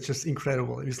hearing. It was just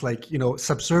incredible. It was like,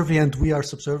 subservient. We are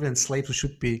subservient slaves. We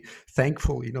should be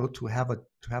thankful, to have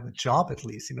a job at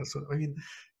least, So I mean,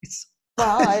 it's.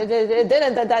 Well, it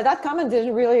didn't. That comment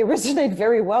didn't really resonate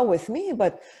very well with me.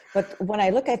 But when I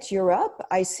look at Europe,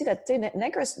 I see that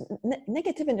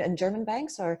negative in German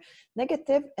banks are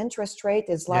negative interest rate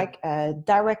is like a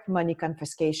direct money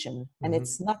confiscation, and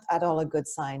it's not at all a good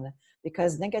sign,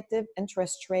 because negative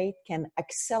interest rate can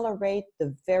accelerate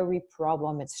the very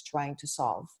problem it's trying to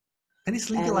solve. And it's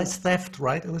legalized theft,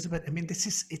 right, Elisabeth? I mean, this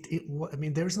is it. I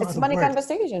mean, there's no. It's money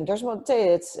confiscation. There's one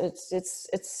say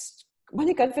it's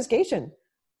money confiscation,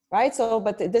 right? So,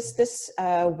 but this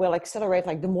will accelerate.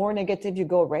 Like the more negative you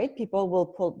go rate, people will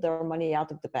pull their money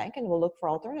out of the bank and will look for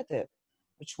alternative,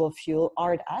 which will fuel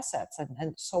hard assets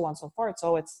and so on and so forth.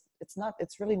 So it's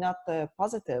really not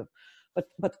positive.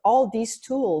 But all these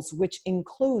tools, which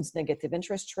includes negative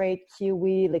interest rate,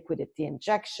 QE, liquidity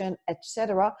injection,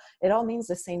 etc., it all means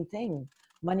the same thing: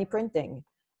 money printing.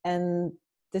 And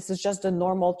this is just the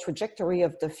normal trajectory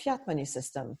of the fiat money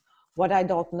system. What I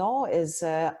don't know is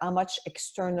how much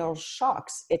external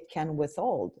shocks it can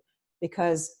withhold,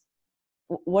 because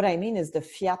what I mean is the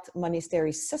fiat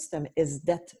monetary system is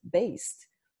debt-based.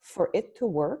 For it to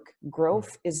work,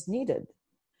 growth is needed.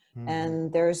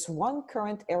 And there's one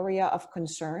current area of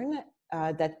concern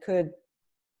that could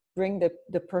bring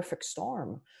the perfect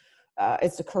storm.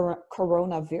 It's the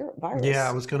coronavirus. Yeah,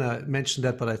 I was going to mention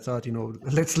that, but I thought,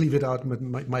 let's leave it out.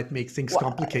 Might make things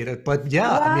complicated. But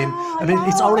yeah, I mean,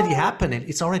 it's already happening.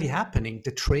 It's already happening.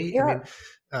 The trade,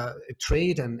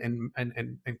 trade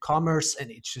and commerce,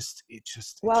 and here's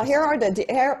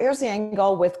the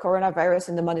angle with coronavirus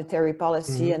and the monetary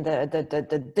policy and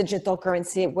the digital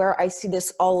currency, where I see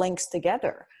this all links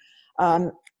together.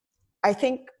 I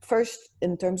think first,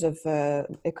 in terms of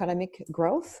economic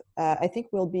growth, I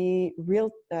think we'll be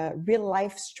real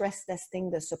life stress testing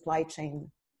the supply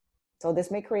chain So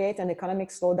this may create an economic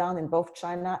slowdown in both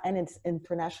China and its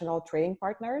international trading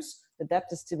partners. The debt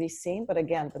is to be seen, but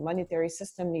again, the monetary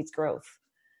system needs growth.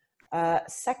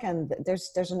 Second,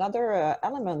 there's another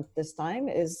element this time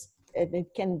is it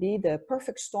can be the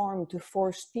perfect storm to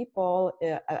force people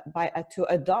to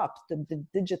adopt the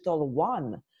digital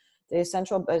yuan.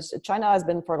 China has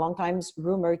been for a long time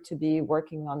rumored to be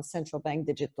working on central bank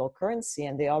digital currency,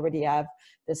 and they already have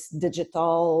this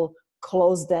digital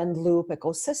closed-end loop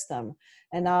ecosystem.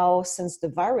 And now, since the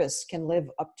virus can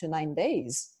live up to 9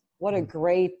 days, what a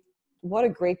great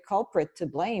culprit to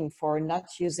blame for not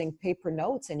using paper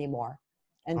notes anymore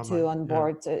and to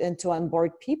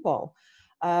onboard people.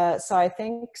 So I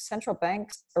think central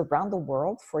banks around the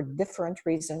world for different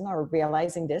reasons are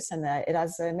realizing this, and it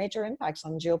has major impacts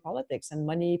on geopolitics and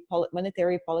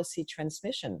monetary policy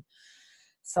transmission.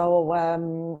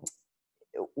 So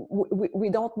we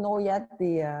don't know yet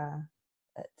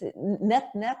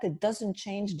net, it doesn't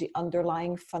change the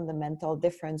underlying fundamental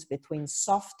difference between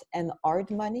soft and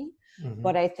hard money.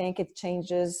 But I think it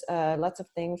changes lots of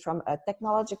things from a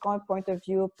technological point of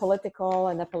view, political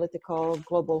and a political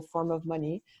global form of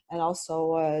money, and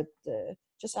also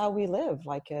just how we live,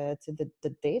 like to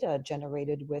the data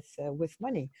generated with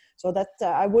money. So that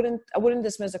I wouldn't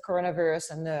dismiss the coronavirus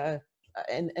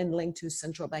and link to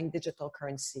central bank digital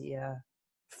currency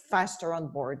faster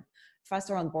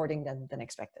onboarding than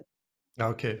expected.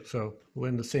 Okay, so we're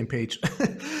on the same page.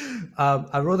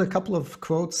 I wrote a couple of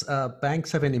quotes.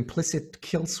 Banks have an implicit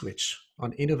kill switch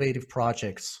on innovative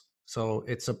projects. So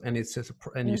you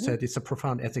said it's a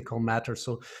profound ethical matter.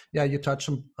 So yeah, you touched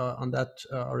on that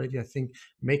already. I think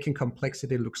making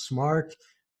complexity look smart,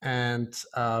 and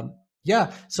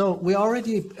so we're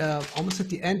already almost at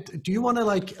the end. Do you want to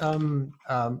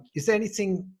is there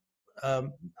anything?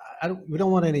 We don't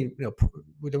want any,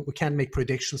 we can't make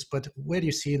predictions, but where do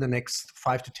you see in the next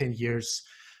 5 to 10 years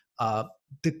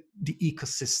the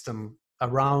ecosystem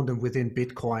around and within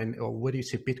Bitcoin, or where do you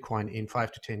see Bitcoin in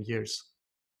 5 to 10 years?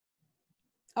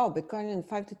 Oh, Bitcoin in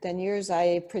 5 to 10 years,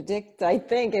 I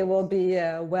think it will be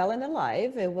well and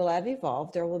alive. It will have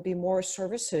evolved. There will be more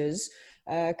services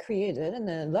created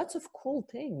and lots of cool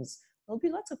things. There'll be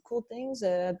lots of cool things.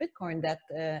 Bitcoin that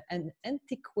an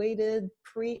antiquated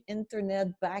pre-internet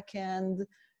backend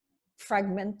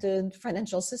fragmented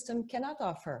financial system cannot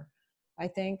offer. I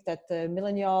think that the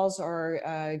millennials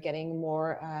are getting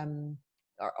more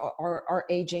are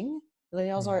aging.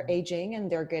 Millennials are aging,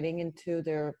 and they're getting into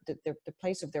the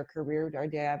place of their career where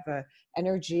they have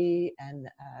energy and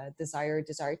desire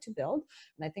to build.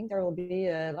 And I think there will be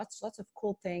lots of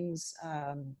cool things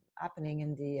happening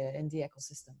in the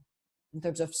ecosystem, in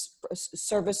terms of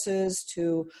services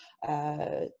to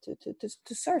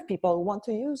serve people who want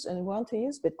to use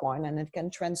Bitcoin, and it can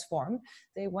transform.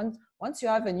 Once you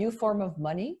have a new form of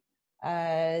money,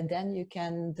 then you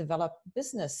can develop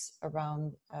business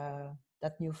around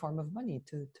that new form of money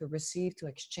to receive, to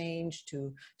exchange,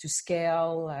 to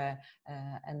scale,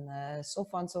 and so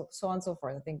on and so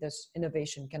forth. I think this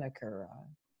innovation can occur.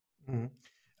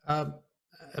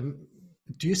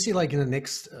 Do you see, like, in the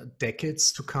next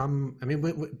decades to come? I mean,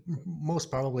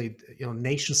 most probably,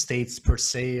 nation states per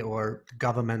se, or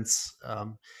governments,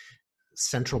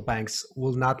 central banks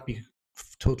will not be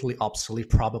totally obsolete.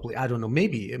 Probably, I don't know.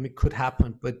 Maybe it could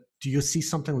happen. But do you see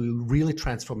something really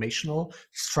transformational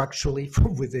structurally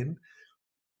from within?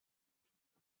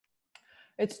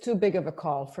 It's too big of a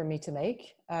call for me to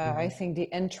make. I think the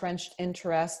entrenched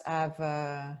interests have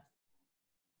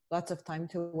lots of time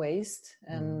to waste,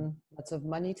 and lots of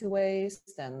money to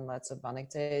waste, and lots of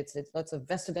anecdotes. It's lots of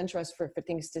vested interest for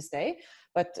things to stay.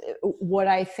 But what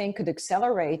I think could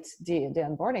accelerate the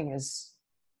onboarding is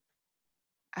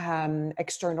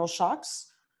external shocks,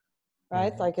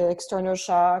 right? Like external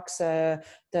shocks,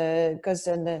 because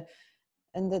the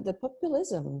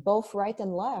populism, both right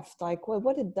and left, like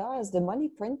what it does, the money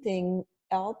printing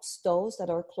helps those that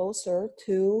are closer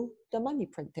to the money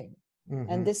printing.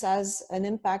 And this has an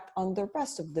impact on the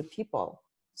rest of the people.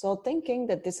 So thinking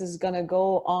that this is going to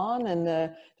go on, and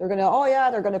they're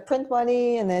going to print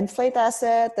money and inflate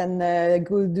asset and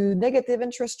go do negative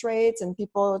interest rates, and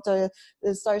people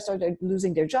start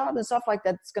losing their job and stuff like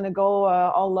that. It's going to go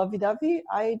all lovey-dovey.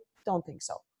 I don't think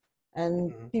so.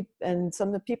 And and some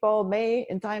of the people may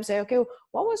in time say, okay,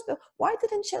 why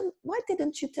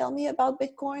didn't you tell me about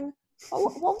Bitcoin?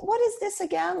 What is this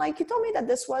again? Like, you told me that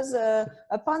this was a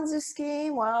Ponzi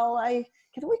scheme. Well,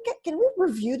 can we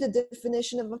review the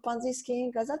definition of a Ponzi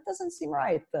scheme, because that doesn't seem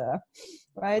right,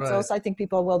 right? So I think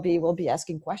people will be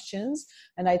asking questions,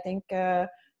 and I think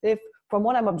from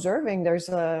what I'm observing, there's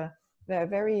a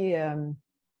very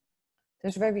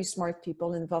there's very smart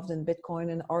people involved in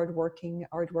Bitcoin and hardworking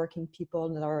people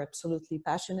that are absolutely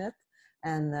passionate.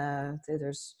 And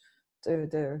they're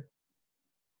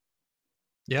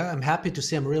Yeah, I'm happy to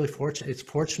see. I'm really fortunate. It's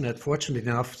fortunate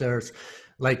enough. There's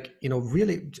like,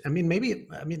 really, I mean, maybe,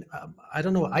 I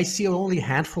don't know. I see only a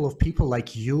handful of people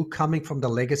like you coming from the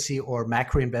legacy or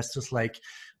macro investors like,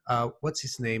 what's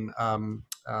his name?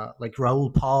 Like Raoul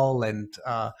Paul and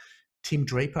Tim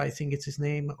Draper, I think it's his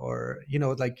name, or,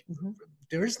 like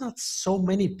there is not so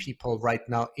many people right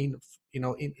now in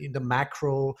the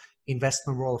macro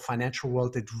investment world, financial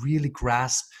world that really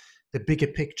grasp the bigger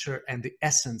picture and the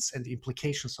essence and the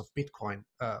implications of Bitcoin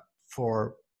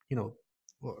for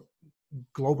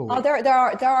globally. Oh,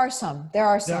 there are some,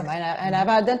 and I've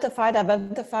identified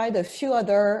a few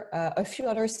other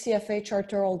CFA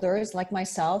charter holders like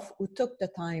myself who took the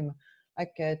time,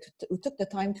 who took the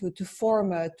time to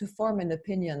form an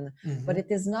opinion. But it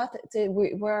is not.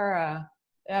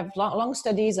 I have long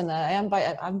studies, and I'm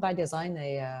by design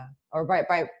or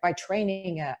by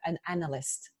training an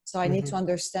analyst. So I need to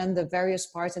understand the various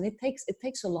parts, and it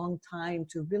takes a long time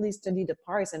to really study the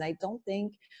parts. And I don't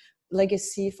think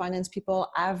legacy finance people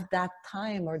have that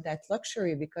time or that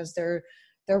luxury, because they're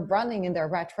running in their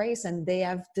rat race, and they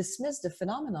have dismissed the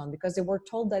phenomenon because they were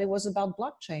told that it was about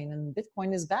blockchain and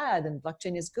Bitcoin is bad and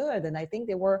blockchain is good. And I think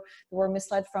they were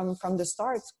misled from the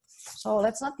start. So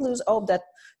let's not lose hope that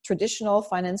traditional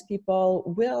finance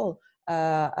people will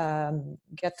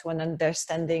get to an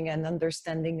understanding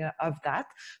of that,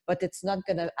 but it's not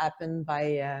going to happen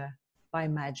by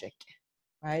magic,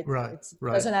 right? It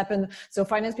doesn't happen. So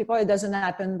finance people, it doesn't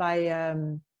happen by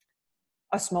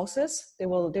osmosis. They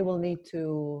will need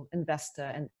to invest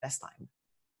time.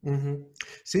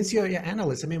 Since you're an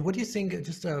analyst, I mean, what do you think?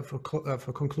 Just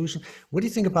for conclusion, what do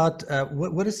you think about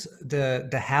what is the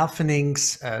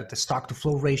halvenings, the stock to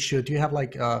flow ratio? Do you have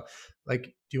do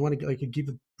you want to give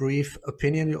a brief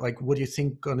opinion? Like, what do you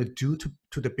think going to do to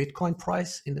the Bitcoin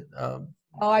price in?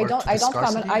 I don't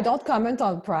comment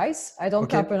on price. I don't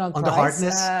comment on price.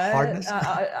 The hardness.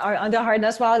 On the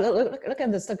hardness. Well, look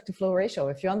at the stock to flow ratio.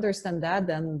 If you understand that,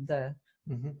 then the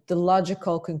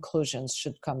logical conclusions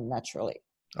should come naturally.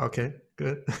 Okay,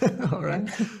 good. All right.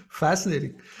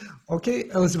 Fascinating. Okay,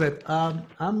 Elisabeth,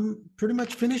 I'm pretty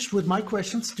much finished with my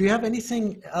questions. Do you have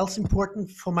anything else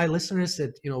important for my listeners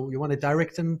that you want to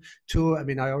direct them to? I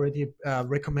mean, I already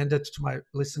recommended to my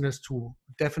listeners to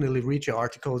definitely read your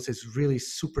articles. It's really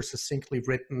super succinctly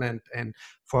written, and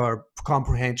for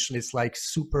comprehension, it's like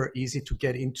super easy to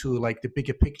get into like the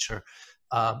bigger picture.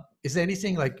 Is there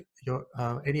anything like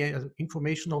any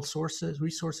informational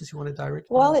resources you want to direct?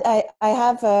 Well, I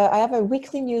have a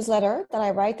weekly newsletter that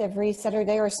I write every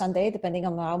Saturday or Sunday, depending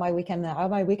on how my weekend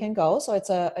goes. So it's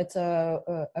a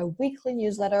weekly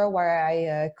newsletter where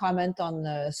I comment on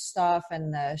stuff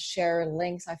and share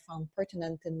links I found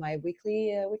pertinent in my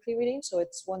weekly reading. So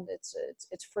it's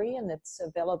free, and it's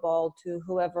available to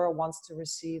whoever wants to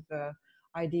receive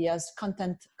ideas,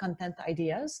 content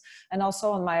ideas. And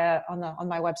also on my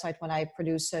website, when I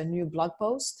produce a new blog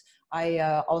post, I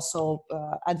also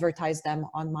advertise them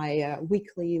on my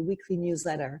weekly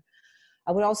newsletter.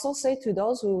 I would also say to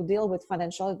those who deal with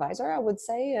financial advisor, I would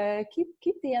say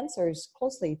keep the answers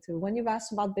closely to when you've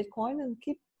asked about Bitcoin, and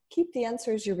keep the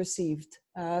answers you received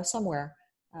somewhere.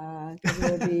 It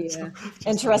will be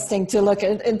interesting to look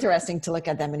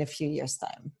at them in a few years'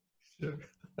 time. Sure.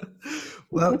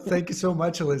 Well, thank you so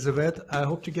much, Elisabeth. I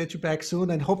hope to get you back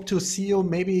soon, and hope to see you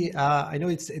maybe, I know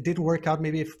it didn't work out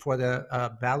maybe for the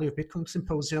Value of Bitcoin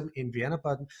Symposium in Vienna,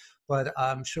 but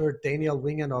I'm sure Daniel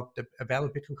Wingen of the Value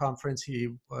of Bitcoin Conference, he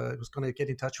was going to get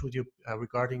in touch with you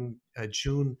regarding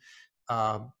June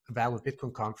Value of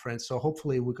Bitcoin Conference. So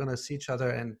hopefully we're going to see each other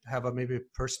and have a maybe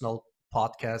personal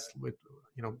podcast with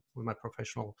my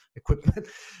professional equipment.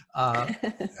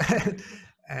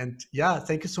 And yeah,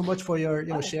 thank you so much for your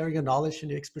sharing your knowledge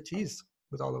and your expertise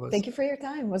with all of us. Thank you for your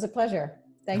time. It was a pleasure.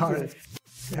 Thank you. Right.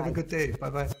 Have a good day.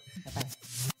 Bye-bye. Bye-bye.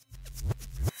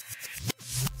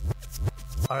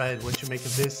 All right, what you make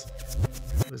of this?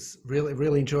 It was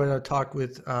really enjoyed our talk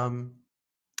with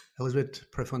Elisabeth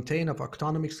Préfontaine of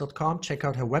Octonomics.com. Check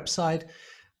out her website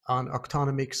on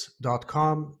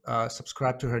Octonomics.com.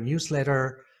 Subscribe to her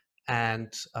newsletter,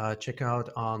 and check out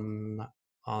on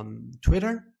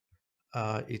Twitter.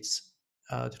 It's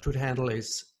the Twitter handle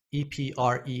is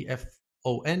EPREFON,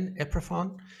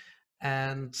 Epiphon.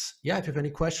 And yeah, if you have any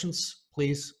questions,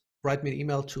 please write me an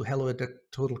email to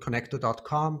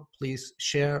hello@totalconnector.com. Please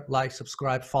share, like,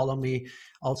 subscribe, follow me.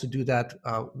 Also do that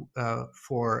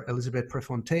for Elisabeth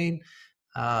Préfontaine.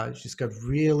 She's got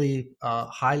really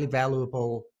highly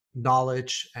valuable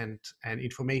knowledge and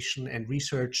information and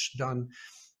research done,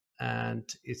 and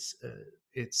it's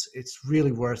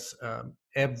really worth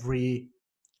every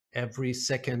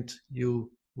second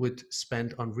you would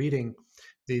spend on reading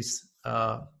these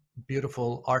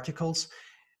beautiful articles.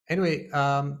 Anyway,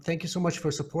 thank you so much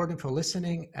for support and for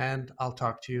listening, and I'll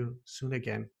talk to you soon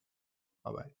again.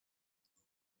 Bye-bye.